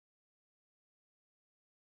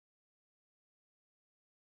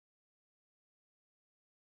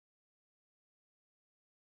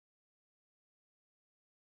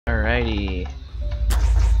Alrighty.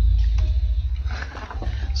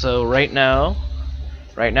 So right now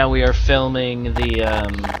we are filming the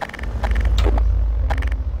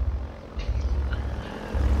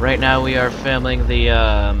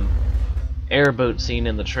airboat scene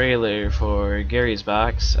in the trailer for Garry's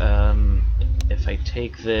box. If I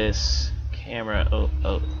take this camera,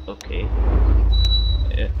 okay.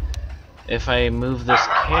 If I move this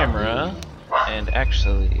camera, and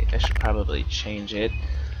actually I should probably change it.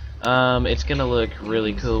 It's gonna look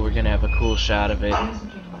really cool. We're gonna have a cool shot of it.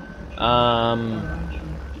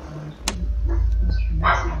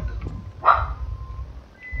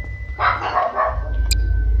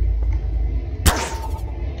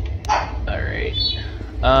 Alright.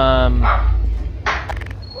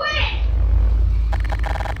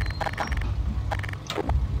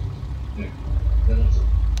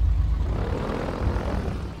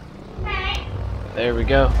 There we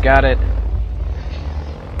go. Got it.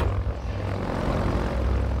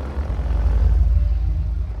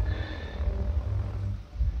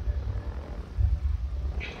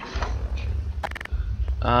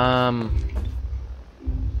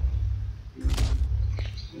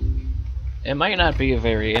 It might not be a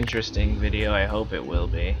very interesting video. I hope it will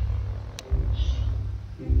be.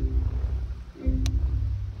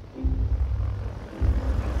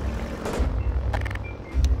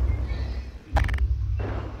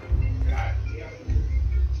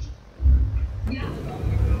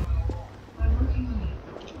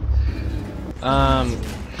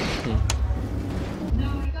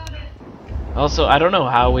 Also, I don't know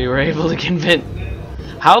how we were able to convince.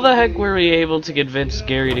 How the heck were we able to convince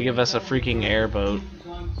Garry to give us a freaking airboat?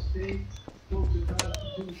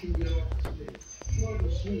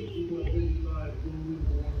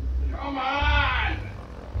 Come on!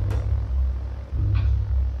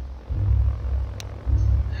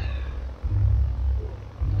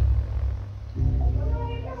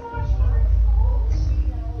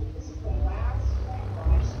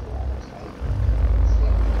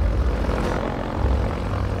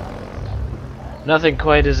 Nothing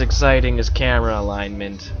quite as exciting as camera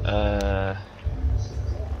alignment. Let's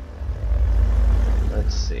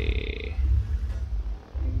see.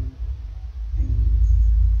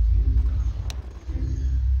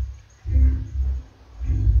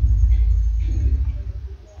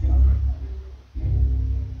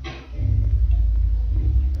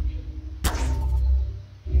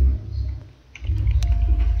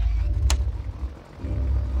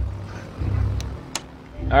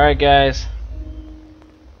 All right, guys.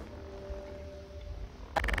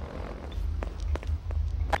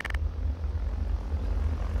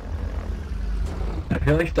 I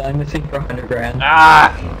feel like I'm missing for 100 grand.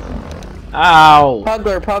 Ah! Ow!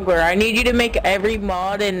 Pugler, I need you to make every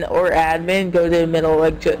mod and or admin go to the middle,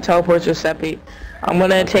 like teleport to Seppi. I'm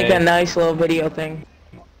gonna take a nice little video thing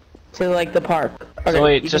to like the park. Okay, so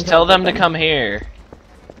wait, just tell them to come here.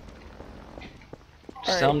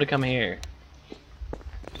 Just tell them to come here.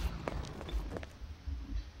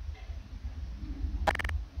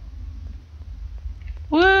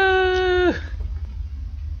 Woo!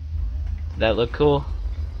 Did that look cool?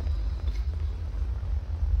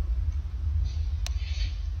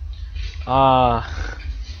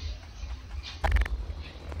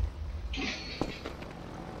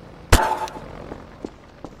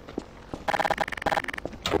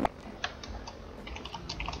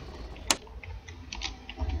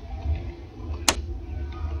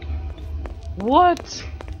 What?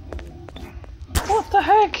 What the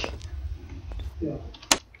heck?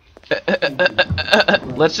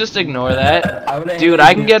 Let's just ignore that. Dude,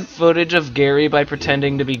 I can get footage of Garry by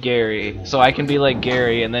pretending to be Garry. So I can be like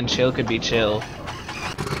Garry and then Chill could be Chill.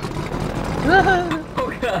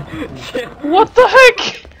 What the heck?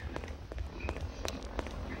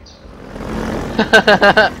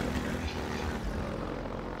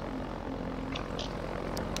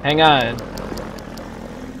 Hang on.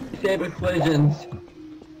 Disable collisions.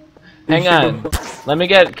 Hang on. Let me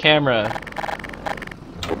get camera.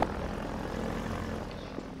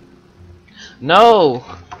 No!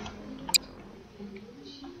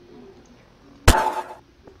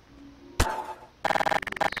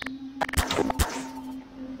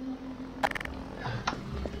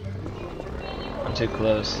 I'm too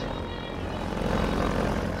close.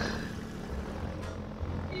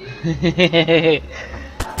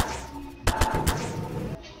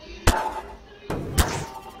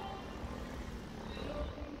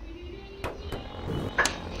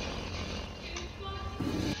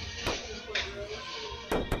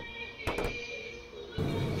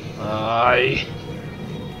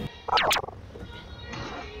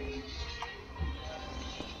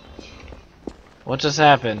 What just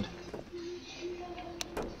happened?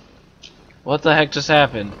 What the heck just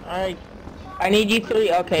happened? Alright. I need you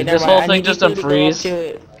three. Okay, Did never this mind. whole I thing need you just three to go up unfreeze? to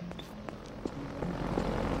it.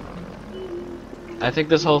 I think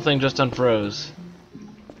this whole thing just unfroze.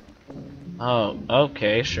 Oh,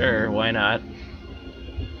 okay, sure, why not?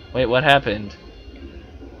 Wait, what happened?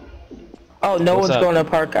 Oh, no What's one's up? going to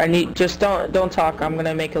park. I need just don't talk. I'm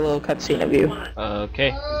gonna make a little cutscene of you.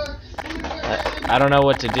 Okay. I don't know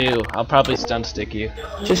what to do. I'll probably stun stick you.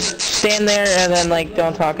 Just stand there and then like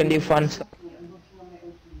don't talk and do fun stuff.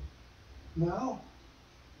 Now,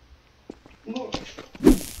 look.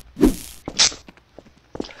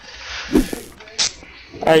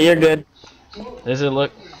 Alright, you're good. Does it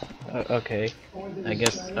look... okay. I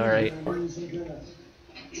guess, alright.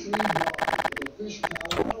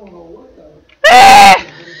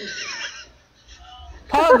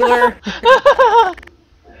 Pogler!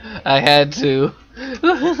 I had to.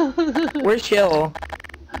 Where's Chill?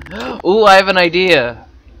 Ooh, I have an idea.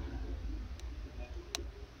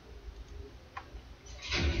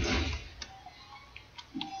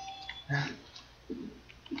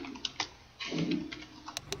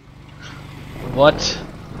 What?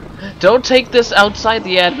 Don't take this outside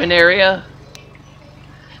the admin area.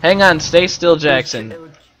 Hang on, stay still, Jackson.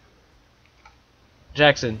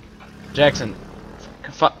 Jackson.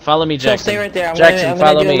 Follow me, Chill, Jackson. stay right there. I'm Jackson, gonna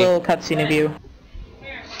follow do a me. little cutscene of you.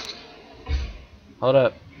 Hold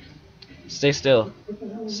up. Stay still.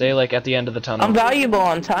 Stay like at the end of the tunnel. I'm valuable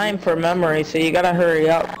on time for memory, so you gotta hurry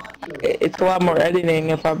up. It's a lot more editing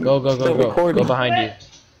if I'm Go still recording. Go behind you.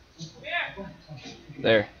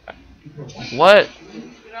 There. What?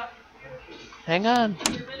 Hang on.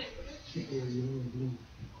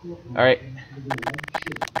 Alright.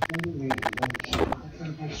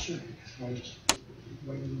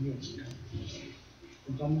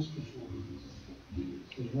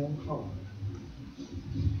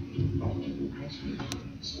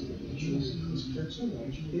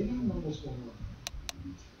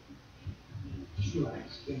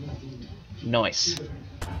 Nice.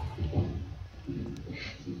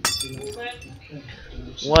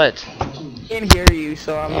 What? I can't hear you,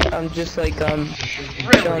 so I'm just like showing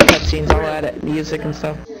cutscenes. I'll add music and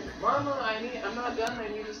stuff. Mama, I'm not done. I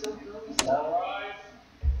need to still film stuff.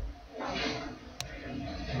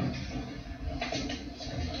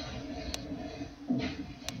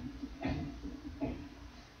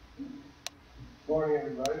 Morning,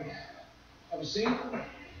 everybody. Have a seat.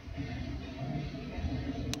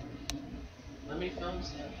 Let me film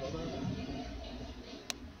stuff. Hold on.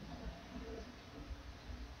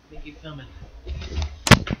 Let me keep filming.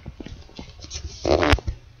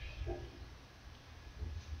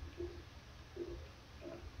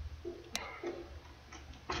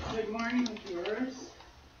 Good morning, viewers.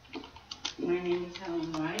 My name is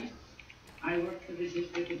Helen Rice. I work for the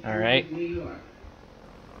District of New York.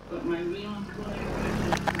 But my real employer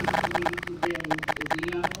today is a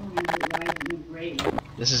young woman who rides in a gray.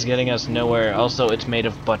 This is getting us nowhere. Also, it's made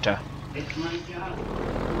of butter. It's my job.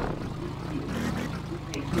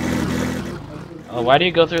 Oh, why do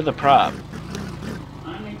you go through the prop?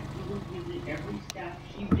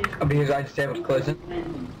 Because I just was closing.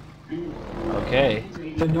 Okay.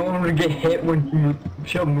 So no one would get hit when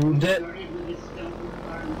Chill moved it.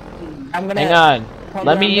 I'm gonna Hang on. hold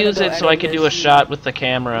Let on, me I'm gonna use go it so I edit can do a this. shot with the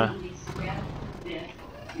camera.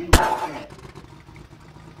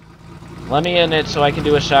 Let me in it so I can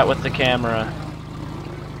do a shot with the camera.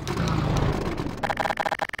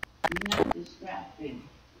 Not distracted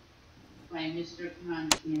by Mr.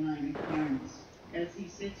 Constantine Carnes as he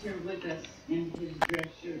sits here with us in his dress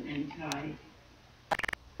shirt and tie,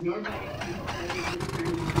 nor by a contemplative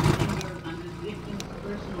finger on the victim's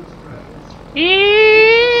personal struggles.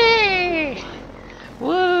 Eeeeee!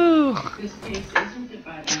 Woo! This case isn't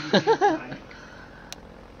about homicide.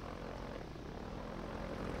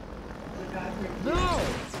 It's about her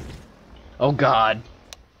death. Oh God.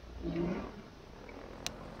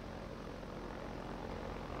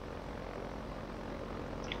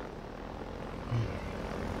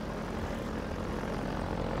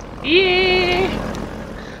 Eeeeee!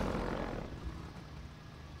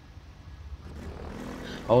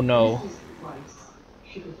 Oh no. Mrs. Weiss,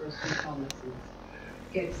 Sugar First Pharmacies,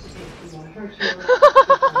 gets to take you on her tour because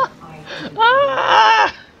I can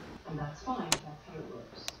Ah! and that's fine, that's how it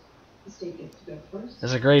works. The state gets to go first.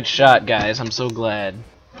 That's a great shot, guys. I'm so glad.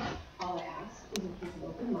 All I ask is you keep an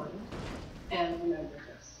open mind and remember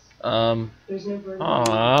this. There's no burden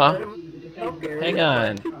Aw. on you to defend your Hang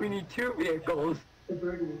on. We need 2 vehicles. The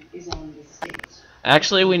burden is on the state.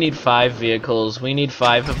 Actually, we need 5 vehicles. We need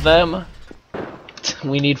 5 of them.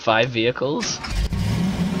 We need 5 vehicles.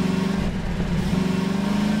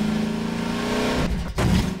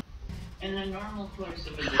 And then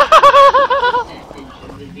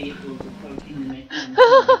the vehicles approaching the Midtown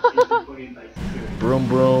tunnel is reported by security. Broom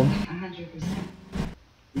broom. 100%.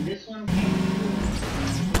 This one came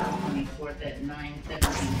through on the 24th at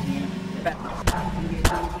 9:17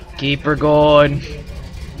 p.m. Keep her going.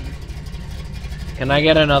 Can I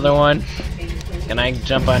get another one? Can I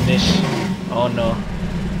jump on this? Oh no.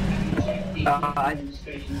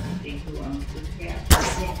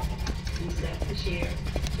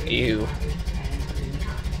 Ew.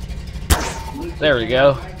 There we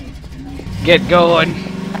go. Get going.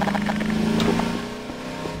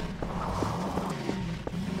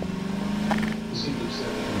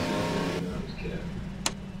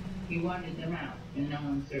 He wanted them out in no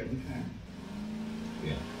uncertain terms.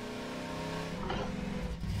 Yeah.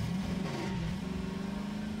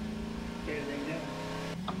 There they go.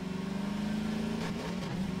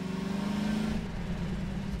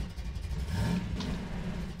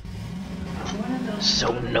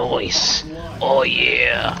 So nice. Oh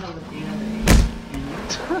yeah.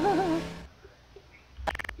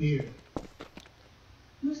 Here.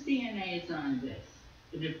 Whose DNA is on this?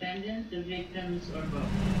 The defendant, the victims, or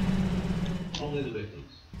both? Only the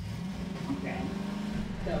victims. Okay.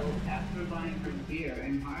 So after buying her beer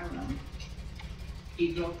in Harlem,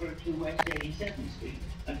 he drove her to West 87th Street,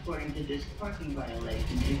 according to this parking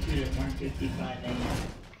violation issued at 1:55 a.m.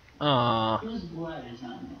 Aww. Whose blood is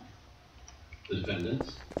on this? The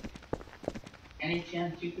defendants? Any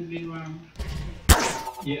chance you could be wrong?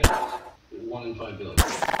 Yeah. 1 in 5 billion.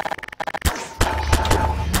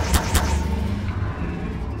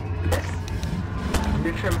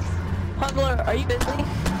 Puzzler, are you busy?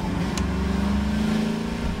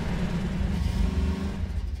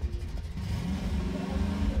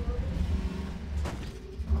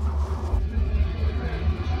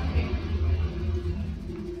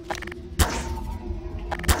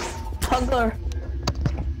 Puzzler,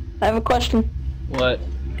 I have a question. What?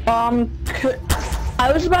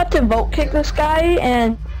 I was about to vote kick this guy,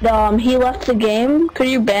 and he left the game. Could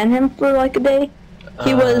you ban him for like a day?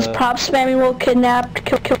 He was prop spamming while kidnapped,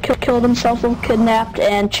 killed himself while kidnapped,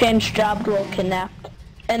 and changed job while kidnapped.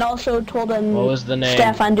 And also told him What was the name?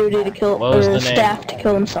 staff on duty to kill, What was or the name? staff to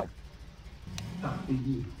kill himself.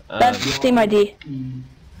 That's the Steam ID.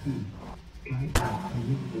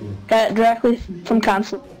 Got it directly from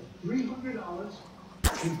console. $300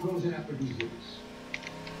 in frozen aphrodisiacs.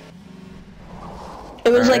 It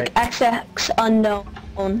was Alright. like XX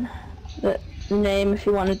unknown, the name if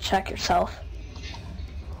you want to check yourself.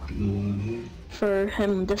 You know what I'm here? For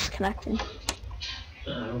him disconnecting. I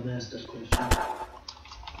don't ask that question.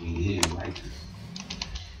 We here like this.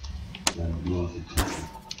 Gotta blow off the clean.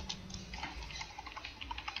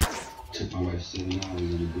 Took my wife 7 hours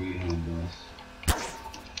in a Greyhound bus.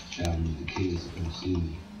 Traveling with the kids to come see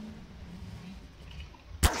me.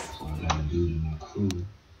 So I got a dude in my crew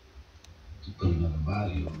to put another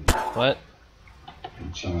body on me. What?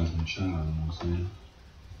 And charge my child, you know what I'm saying?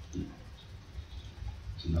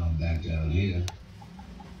 So now I'm back down here.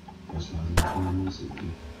 That's why I'm not going to miss it.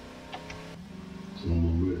 So I'm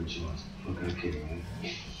on murder charge. Fuck I care,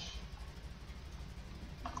 right?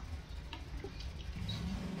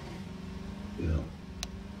 Well,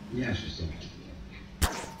 you ask yourself.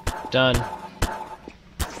 Done.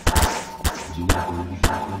 Did you not believe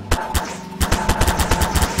something?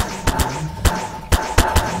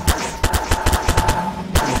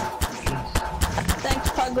 Thanks,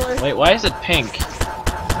 Pugler. Wait, why is it pink?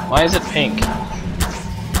 Why is it pink?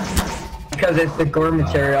 Because it's the gore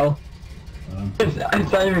material.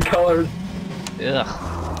 It's not even colored. Ugh.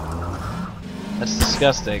 That's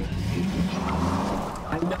disgusting.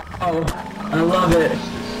 I know. I love it.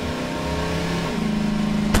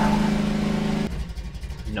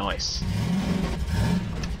 Nice.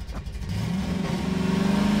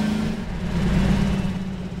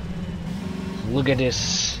 Look at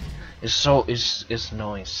this. It's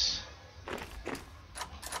nice.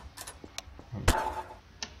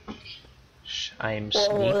 I am Whoa,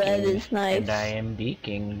 sneaking, that is nice. and I am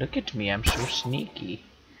beaking. Look at me, I'm so sneaky.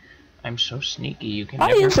 I'm so sneaky, you can Why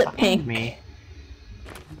never is it find pink? me.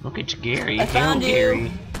 Look at Gary. I found you.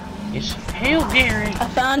 Gary. It's Hail Gary. I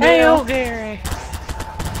found Hail you. Gary.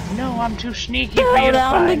 No, I'm too sneaky for Throw you to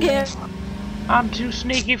down the find me. gift. I'm too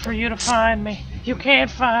sneaky for you to find me. You can't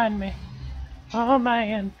find me. Oh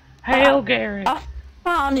man. Hail Gary. I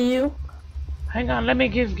found you. Hang on, let me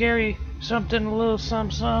give Gary something, a little some.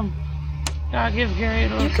 I'll give Gary a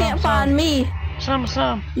little You can't find me. Some.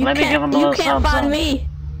 You Let me give him a little You can't find some. me.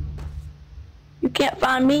 You can't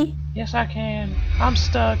find me. Yes, I can. I'm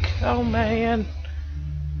stuck. Oh man.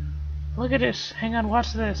 Look at this. Hang on,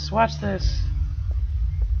 watch this. Watch this.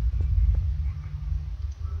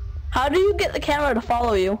 How do you get the camera to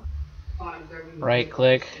follow you? Right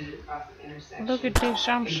click. Look at this,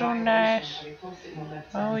 I'm so nice.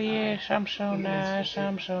 Oh yes, I'm so nice,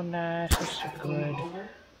 I'm so nice, it's so good.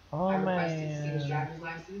 Oh man.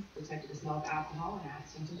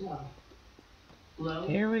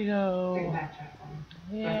 Here we go.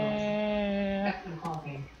 Yeah.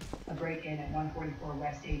 A break-in at 144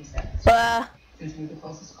 West 87th. Since we're the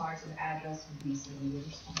closest car to the address, would be easily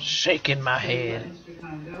responded. Shaking my head.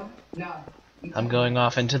 No. I'm going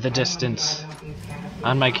off into the distance.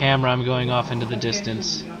 On my camera, I'm going off into the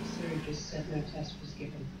distance. The officer just said no test was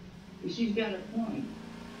given. She's got a point.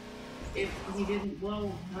 If he didn't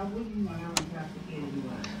blow, how would you know how intoxicated he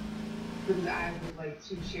was? Because I would like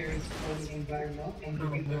 2 cherries floating in buttermilk, and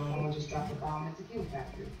someone just dropped a bomb at the tequila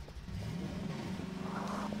factory.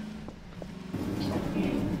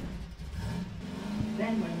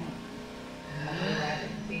 Then what happened?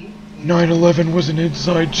 9/11 was an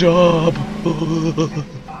inside job.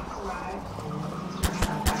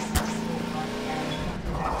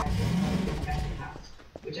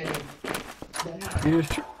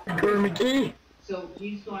 So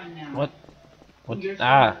he's gone now. What? You're What?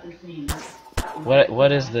 Ah. still at the scene.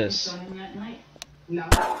 What is this? Saw him that night?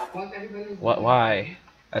 What? Why?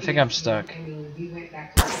 I think I'm stuck.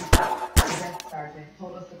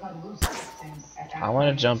 I want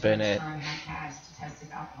to jump in it.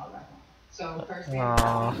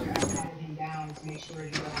 Aww.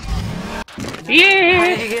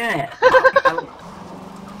 Yeah!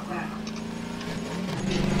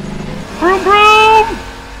 Broom broom!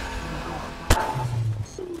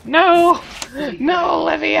 No! No,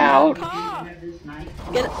 let me out!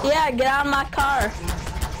 Get out of my car.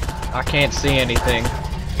 I can't see anything.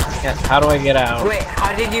 How do I get out? Wait,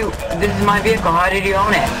 how did you... This is my vehicle, how did you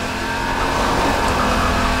own it?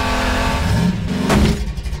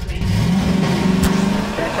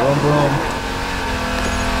 Boom, boom.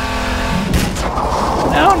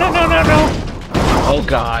 No, no, no, no, no! Oh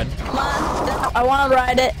god. Come on, I want to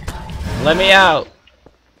ride it. Let me out!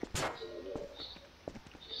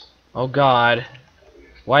 Oh god.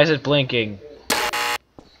 Why is it blinking?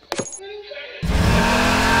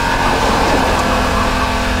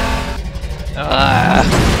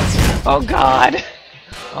 Oh god.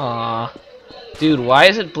 Aw. Dude, why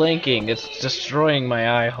is it blinking? It's destroying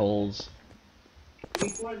my eye holes.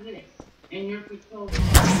 Before this, in your patrol.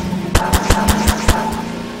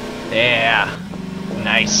 Yeah.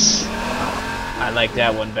 Nice. I like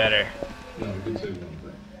that one better. No, we can say one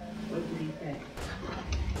thing. What did he say?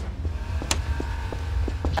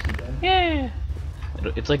 Yeah.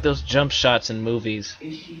 It's like those jump shots in movies.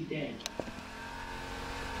 Is she dead?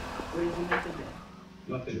 What did you make of it?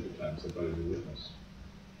 Nothing at the time, so I thought he was a witness.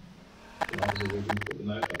 As long as they didn't put the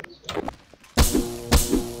knife on his guy.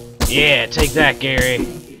 Yeah, take that, Gary.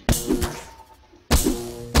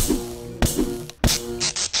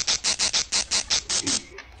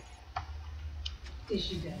 Is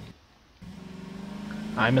she dead?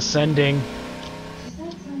 I'm ascending. Does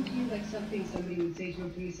that sound to you like something somebody would say to a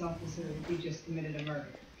police officer if he just committed a murder?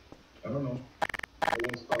 I don't know. I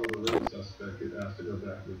once followed a rape suspect who asked to go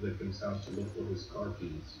back to the victim's house to look for his car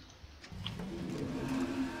keys.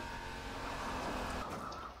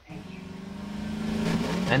 Thank you.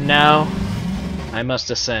 And now, I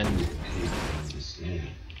must ascend.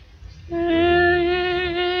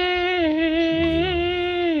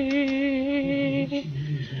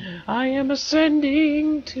 I am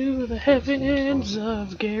ascending to the heavens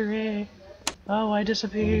of Garry. Oh, I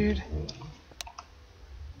disappeared.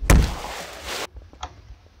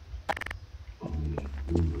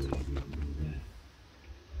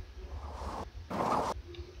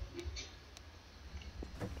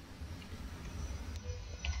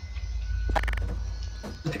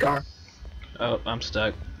 The car. Oh, I'm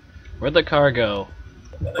stuck. Where'd the car go?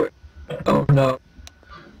 Oh no.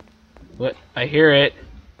 What? I hear it.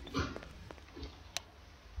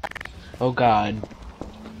 Oh god.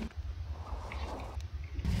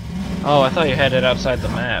 Oh, I thought you had it outside the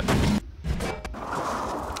map.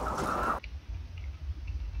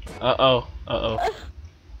 Uh-oh. Uh-oh.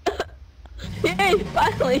 Yay,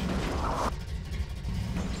 finally.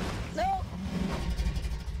 No.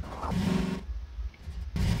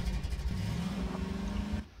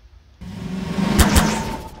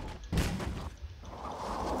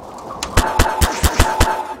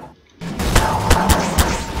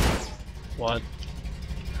 What?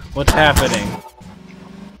 What's happening?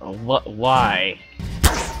 What? Why?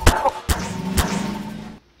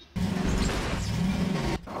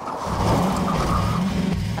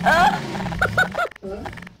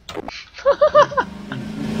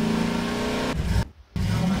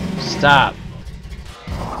 Stop.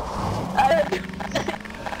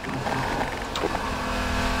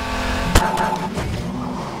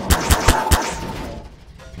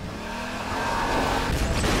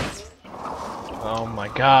 Oh my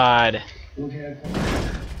god.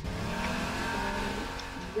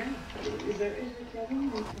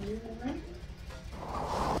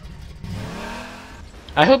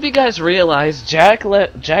 I hope you guys realize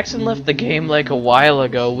Jackson left the game like a while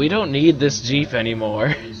ago. We don't need this Jeep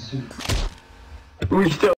anymore. We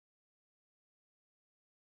still.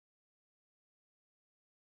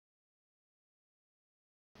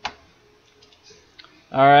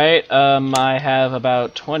 Alright, I have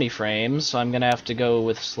about 20 frames, so I'm gonna have to go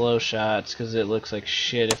with slow shots, because it looks like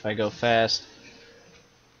shit if I go fast.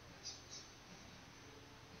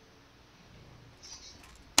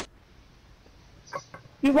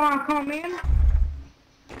 You wanna come in?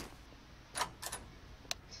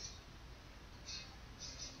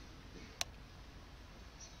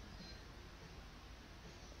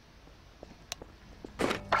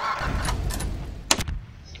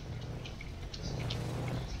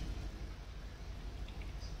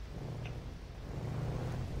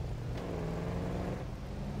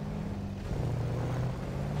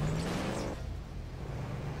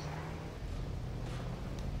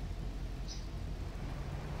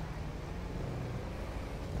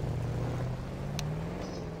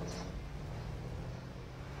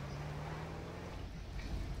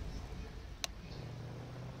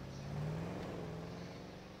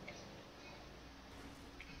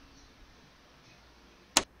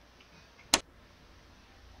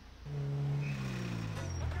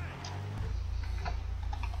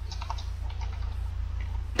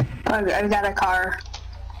 I've got a car.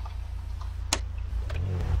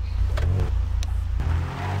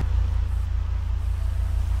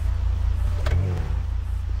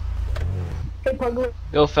 Hey, Puglet.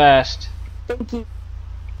 Go fast. Thank you.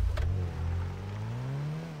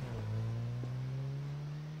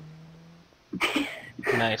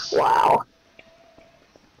 Nice. Wow.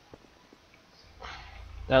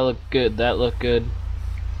 That looked good, that looked good.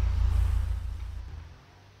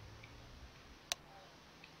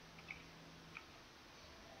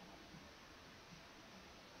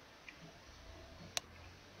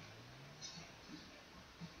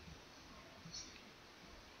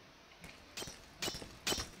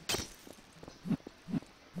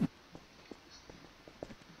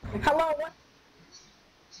 Hello. What?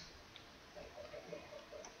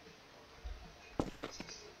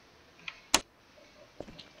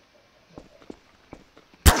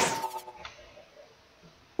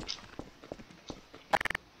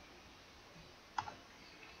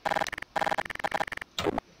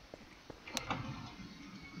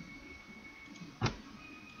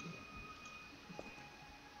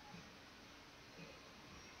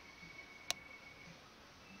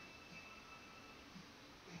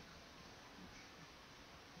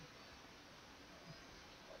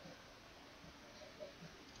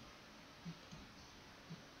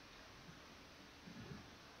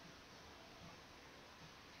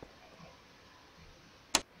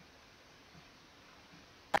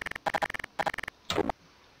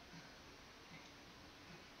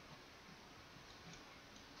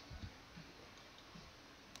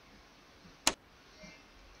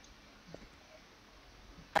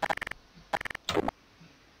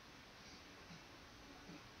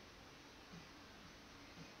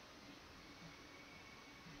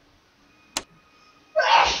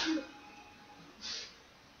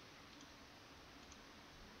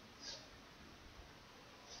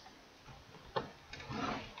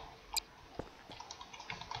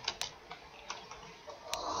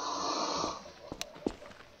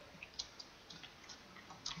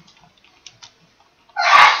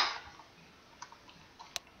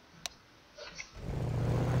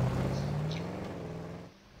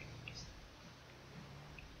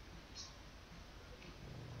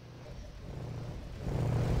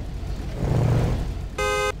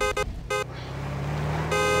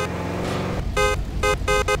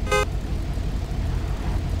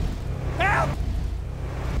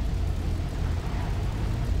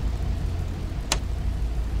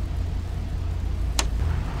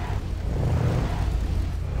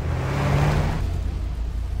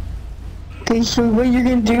 Okay, so what you're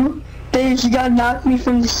gonna do is you gotta knock me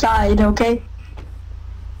from the side, okay?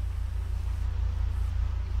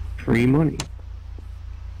 Free money.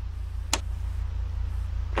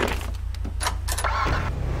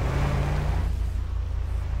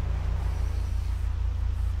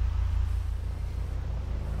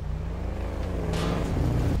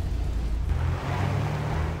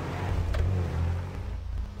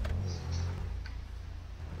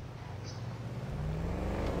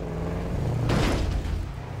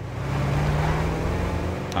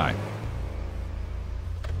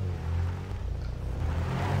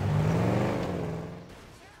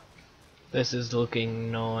 This is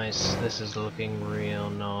looking nice. This is looking real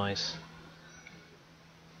nice.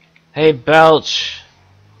 Hey, Belch!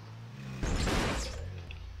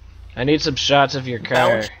 I need some shots of your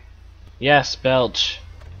car. Belch? Yes, Belch.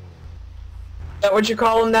 Is that what you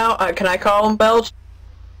call him now? Can I call him Belch?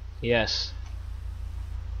 Yes.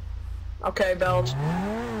 Okay, Belch.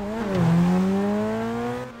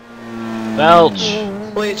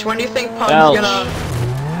 Belch! Bleach, when do you think Pug's Belch. gonna...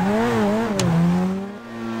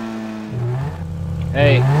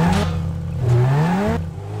 Hey.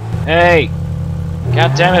 Hey!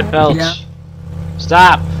 God damn it, Belch! Yeah.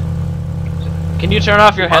 Stop! Can you turn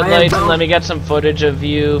off your I am headlights and Belch. let me get some footage of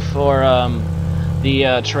you for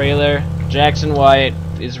the trailer? Jackson Wyatt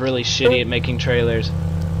is really shitty at making trailers.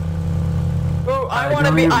 Ooh, I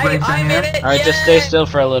wanna be... I'm in it, Alright, just stay still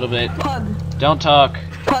for a little bit. Pug. Don't talk.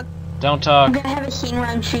 Pug. Don't I'm talk. gonna have a scene where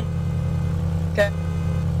I'm shooting. Okay.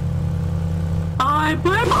 I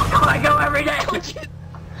play Pokemon, I go every day!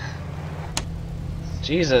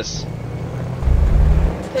 Jesus.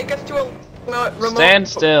 Take us to a remote... Stand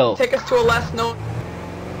still. Take us to a less known...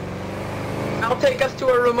 I'll take us to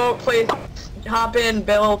a remote place. Hop in,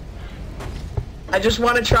 Bill. I just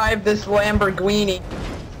want to drive this Lamborghini.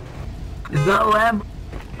 Is that a Lamb?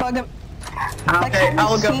 Pug. Okay,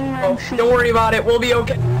 I'll go. Don't worry about it, we'll be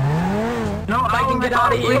okay. No, I can get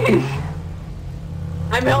out of here.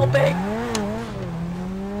 I'm helping.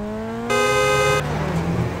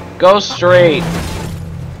 Go straight.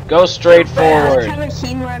 Go straight Let's forward. have a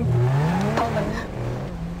scene where I'm...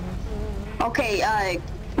 Okay,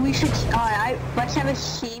 we should, let's have a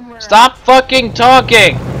scene where... Stop fucking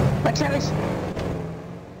talking! Let's have a...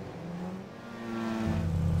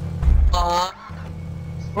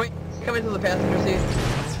 Wait, come into the passenger seat.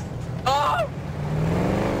 Oh!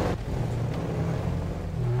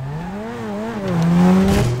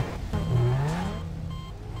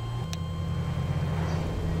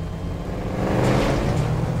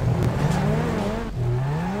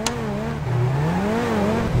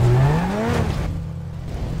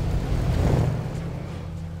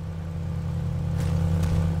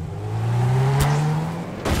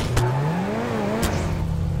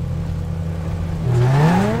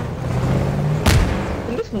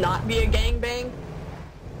 Can this not be a gangbang?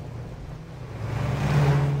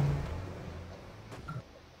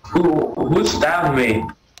 Who stabbed me?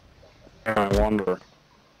 I wonder.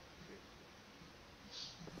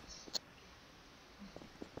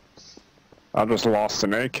 I just lost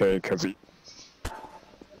an AK because he...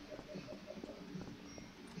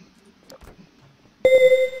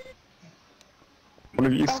 One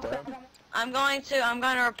of you stabbed? I'm going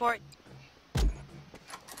to report.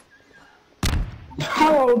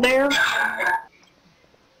 Hello there.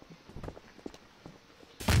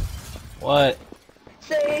 What?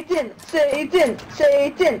 Satan, Satan,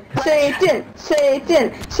 Satan, Satan,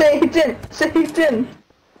 Satan, Satan, Satan.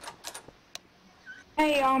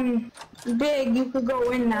 Hey, Big, you could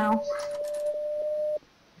go in now.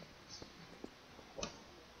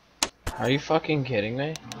 Are you fucking kidding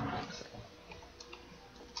me?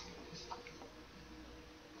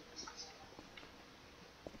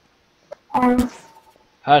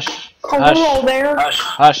 Hush. Hello Hush. there.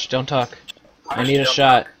 Hush, don't talk. I need a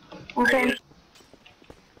shot. Okay.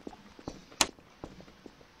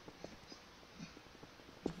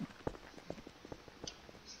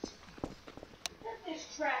 Get this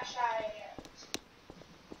trash out of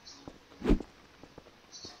here.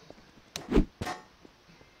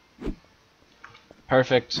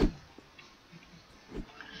 Perfect.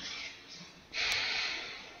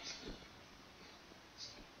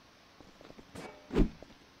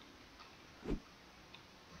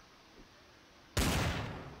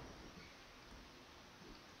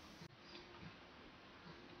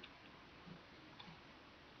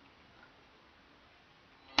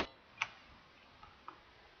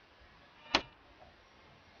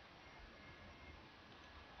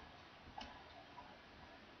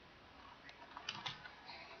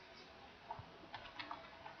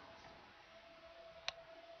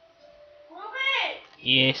 Ruben!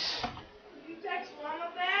 Yes. Did you text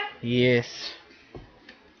Mama back? Yes.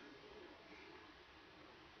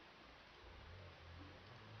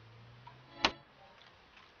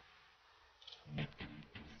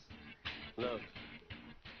 Look,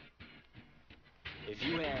 if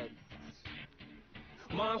you had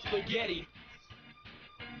mom spaghetti,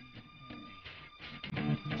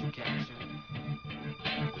 did you capture it?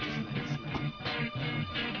 Or just let it slide?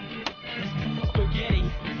 Spaghetti,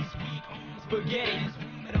 spaghetti,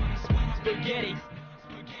 spaghetti,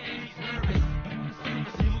 he's nervous, he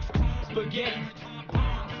looks cool. Spaghetti,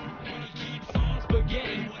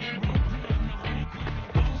 spaghetti.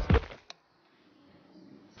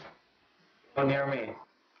 near me.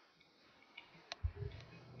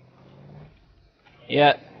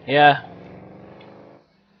 Yeah, yeah.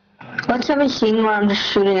 Let's have a scene where I'm just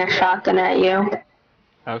shooting a shotgun at you.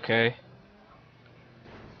 Okay.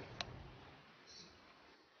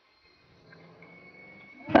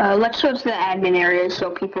 Let's go to the admin area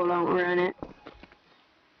so people don't ruin it.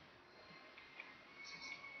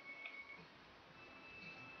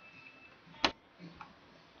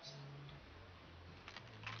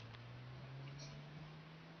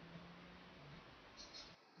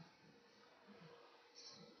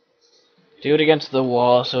 Do it against the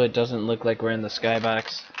wall so it doesn't look like we're in the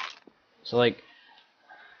skybox. So like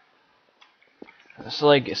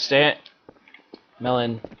stand,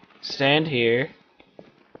 Melon, stand here,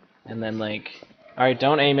 and then alright,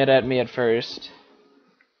 don't aim it at me at first.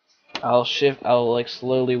 I'll like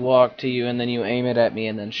slowly walk to you, and then you aim it at me,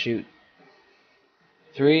 and then shoot.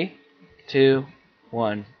 3, 2,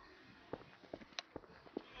 1.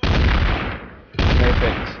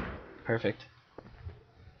 Perfect. Perfect.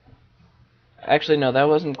 Actually, no, that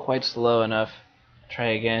wasn't quite slow enough. Try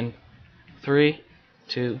again. 3,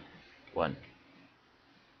 2, 1.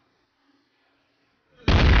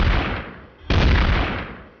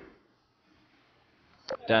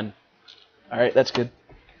 Done. Alright, that's good.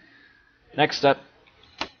 Next up.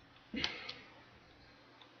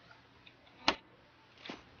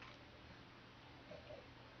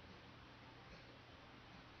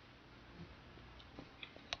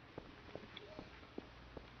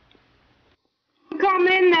 Come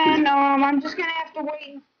in then, I'm just gonna have to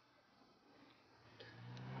wait.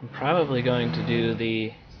 I'm probably going to do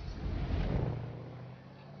the...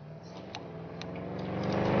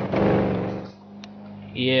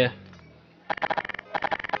 Yeah.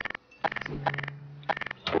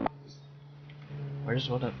 Where's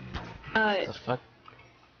what up? The fuck?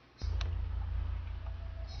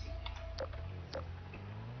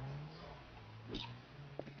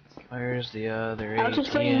 Where's the other I was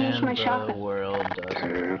just letting you use my ATM? The shotgun. world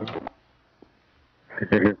doesn't.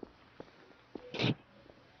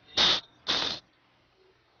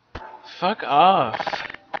 Fuck off.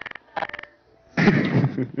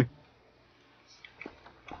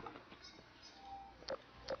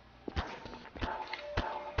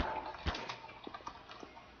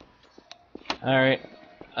 Alright.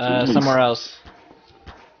 Somewhere else.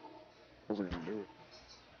 Wasn't gonna do it.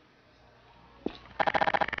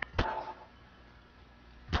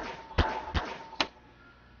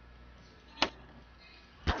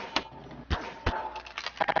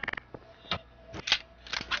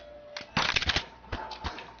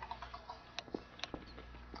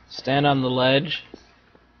 Stand on the ledge.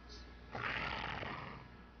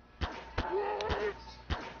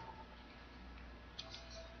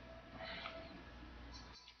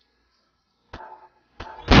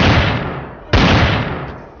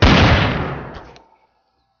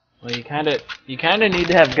 Well, you kinda need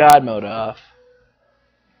to have God mode off.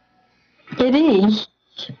 It is.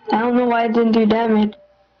 I don't know why it didn't do damage.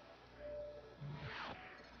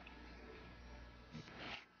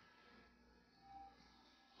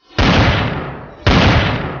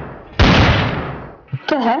 What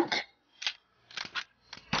the heck?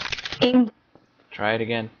 Aim. Try it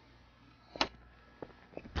again.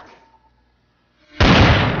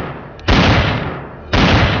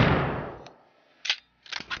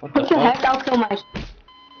 What the What the fuck? heck? I'll kill myself.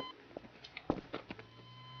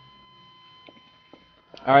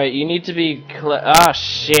 Alright, you need to be ah,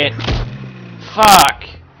 shit. Fuck!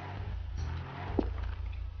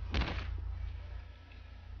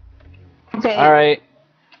 Okay. Alright.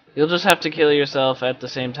 You'll just have to kill yourself at the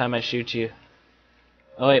same time I shoot you.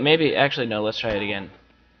 Oh wait, maybe, actually no, let's try it again.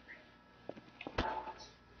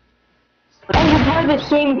 Oh, we're part of the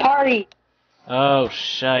same party. Oh,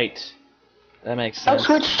 shite. That makes Let's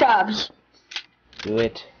sense. switch jobs. Do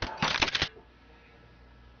it.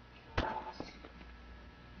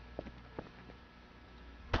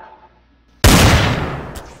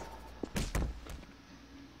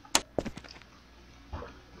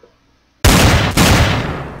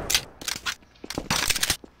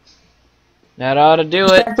 That ought to do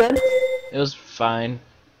it. Is that good? It was fine.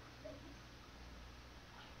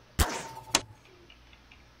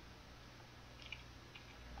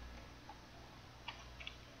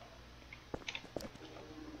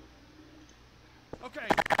 Okay.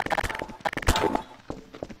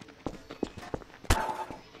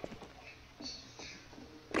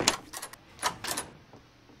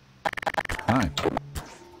 Hi.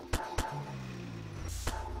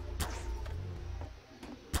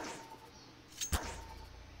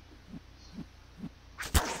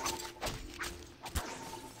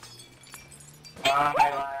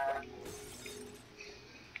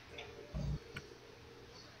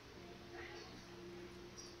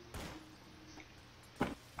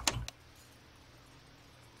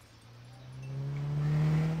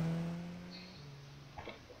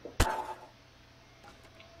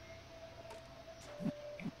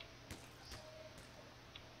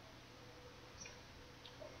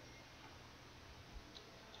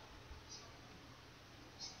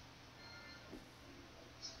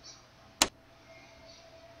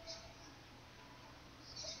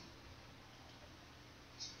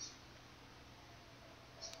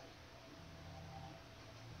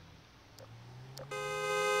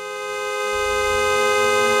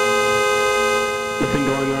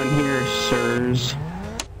 going on here, sirs?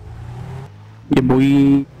 Yeah,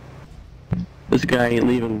 boy. This guy ain't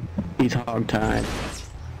leaving. He's hog-tied.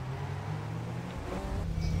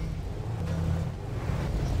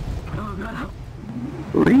 Oh, God.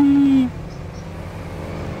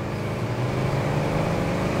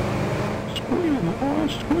 Squeal, boy,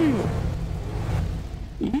 squeal.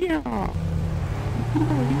 Yeah.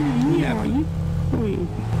 Oh, yeah.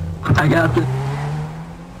 I got this.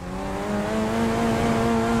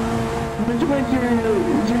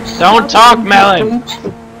 Don't talk, Melon!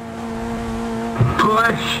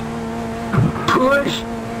 Push! Push!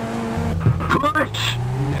 Push!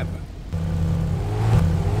 Never.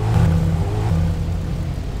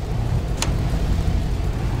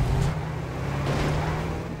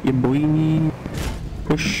 Yeah, boy.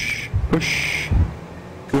 Push. Push.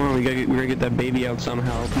 Come on, we gotta get that baby out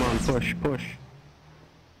somehow. Come on, push, push.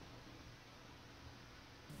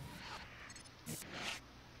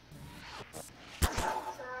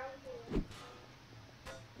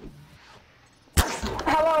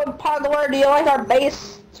 Hello, Pugler. Do you like our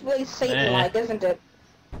base? It's really Satan-like, isn't it?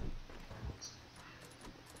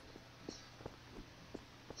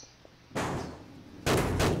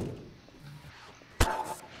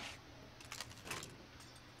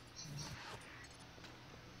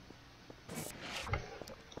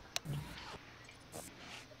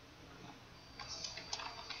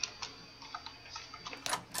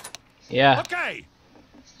 Yeah. Okay.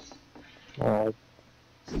 Well,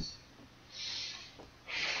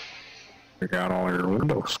 you got all your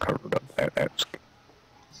windows covered up. That's good.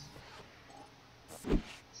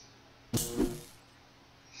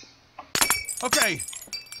 Okay.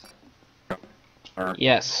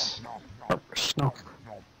 Yes. No.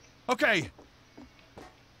 Okay.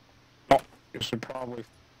 Oh, you should probably.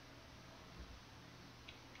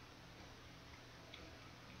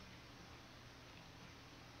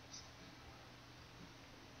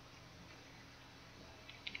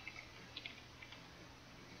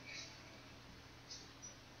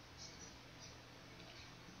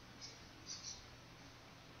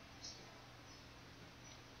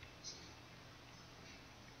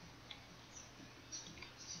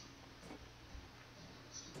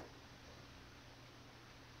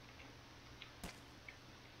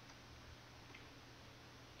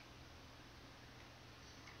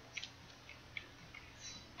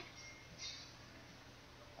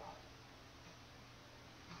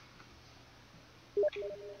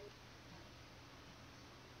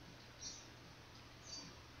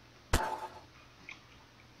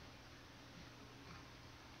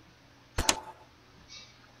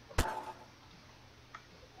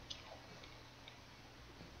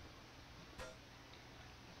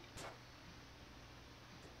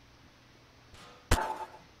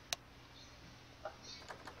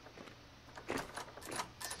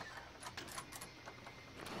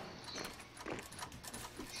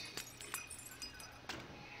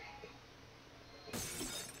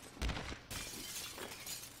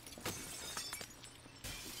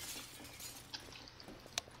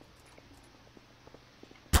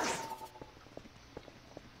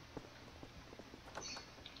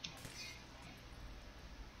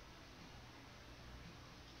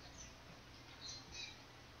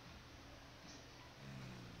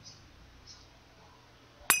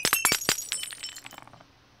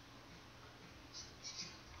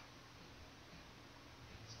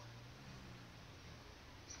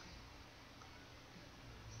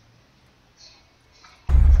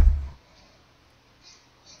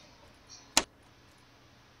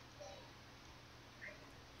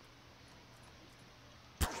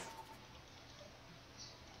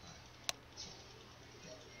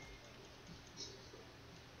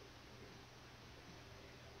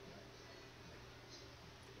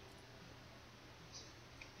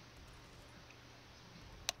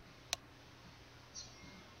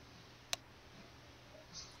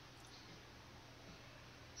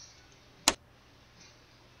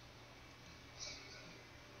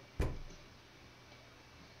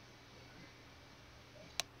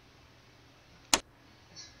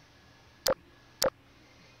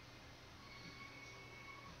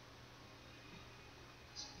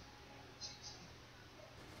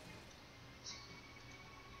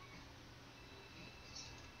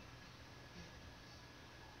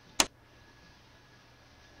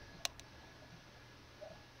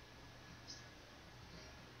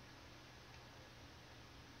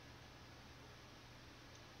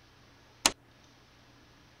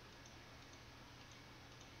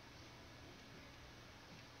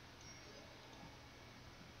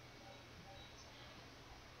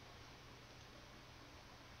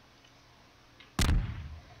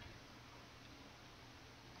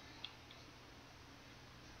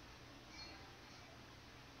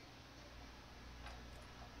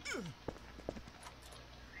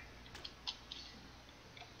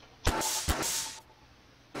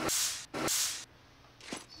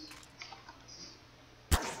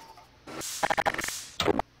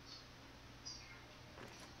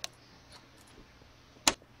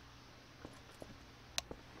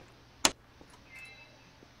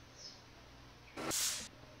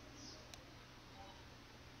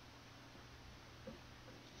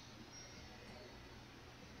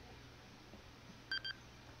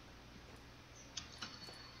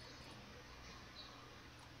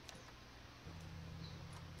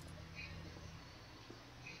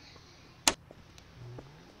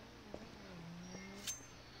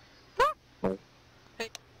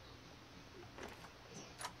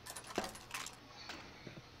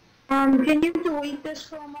 Can you delete this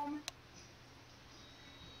for a moment?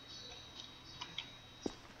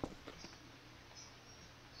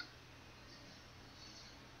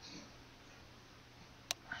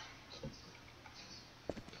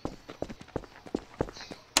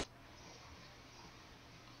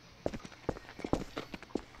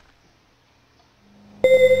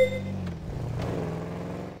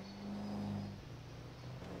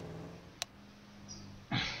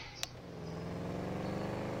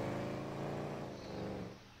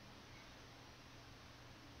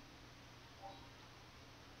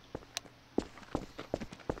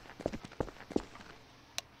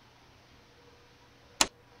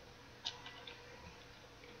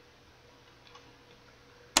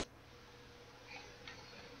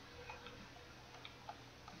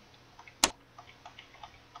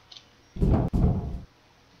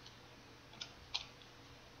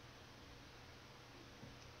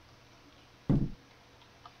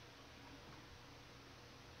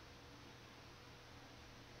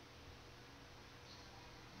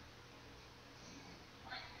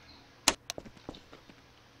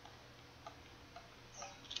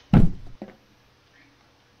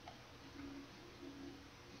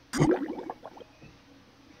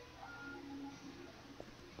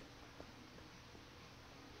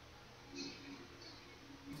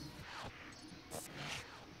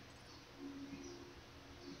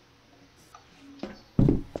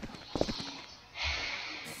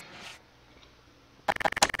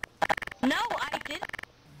 No, I didn't.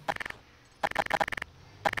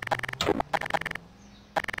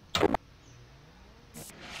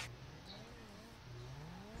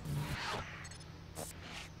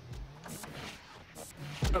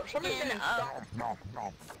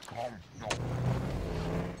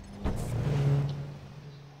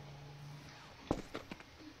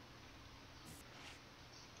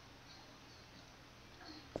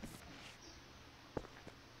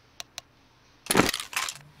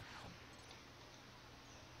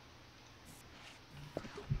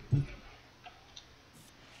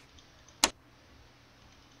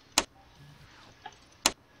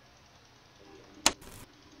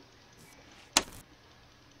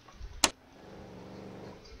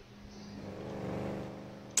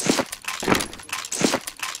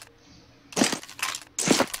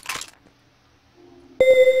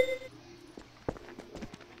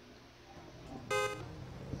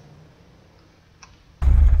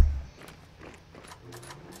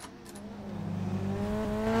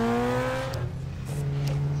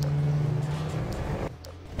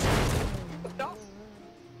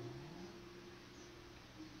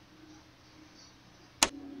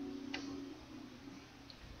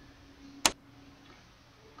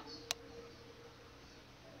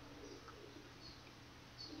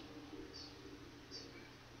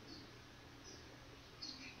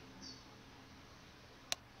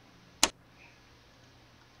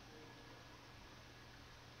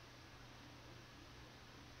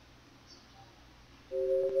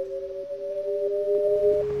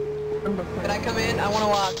 Can I come in? I want to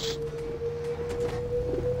watch.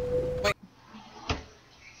 Wait.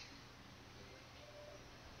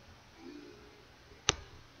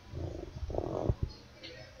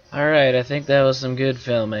 Alright, I think that was some good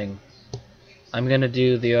filming. I'm gonna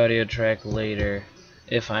do the audio track later,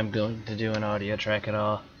 if I'm going to do an audio track at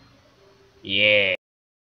all. Yeah.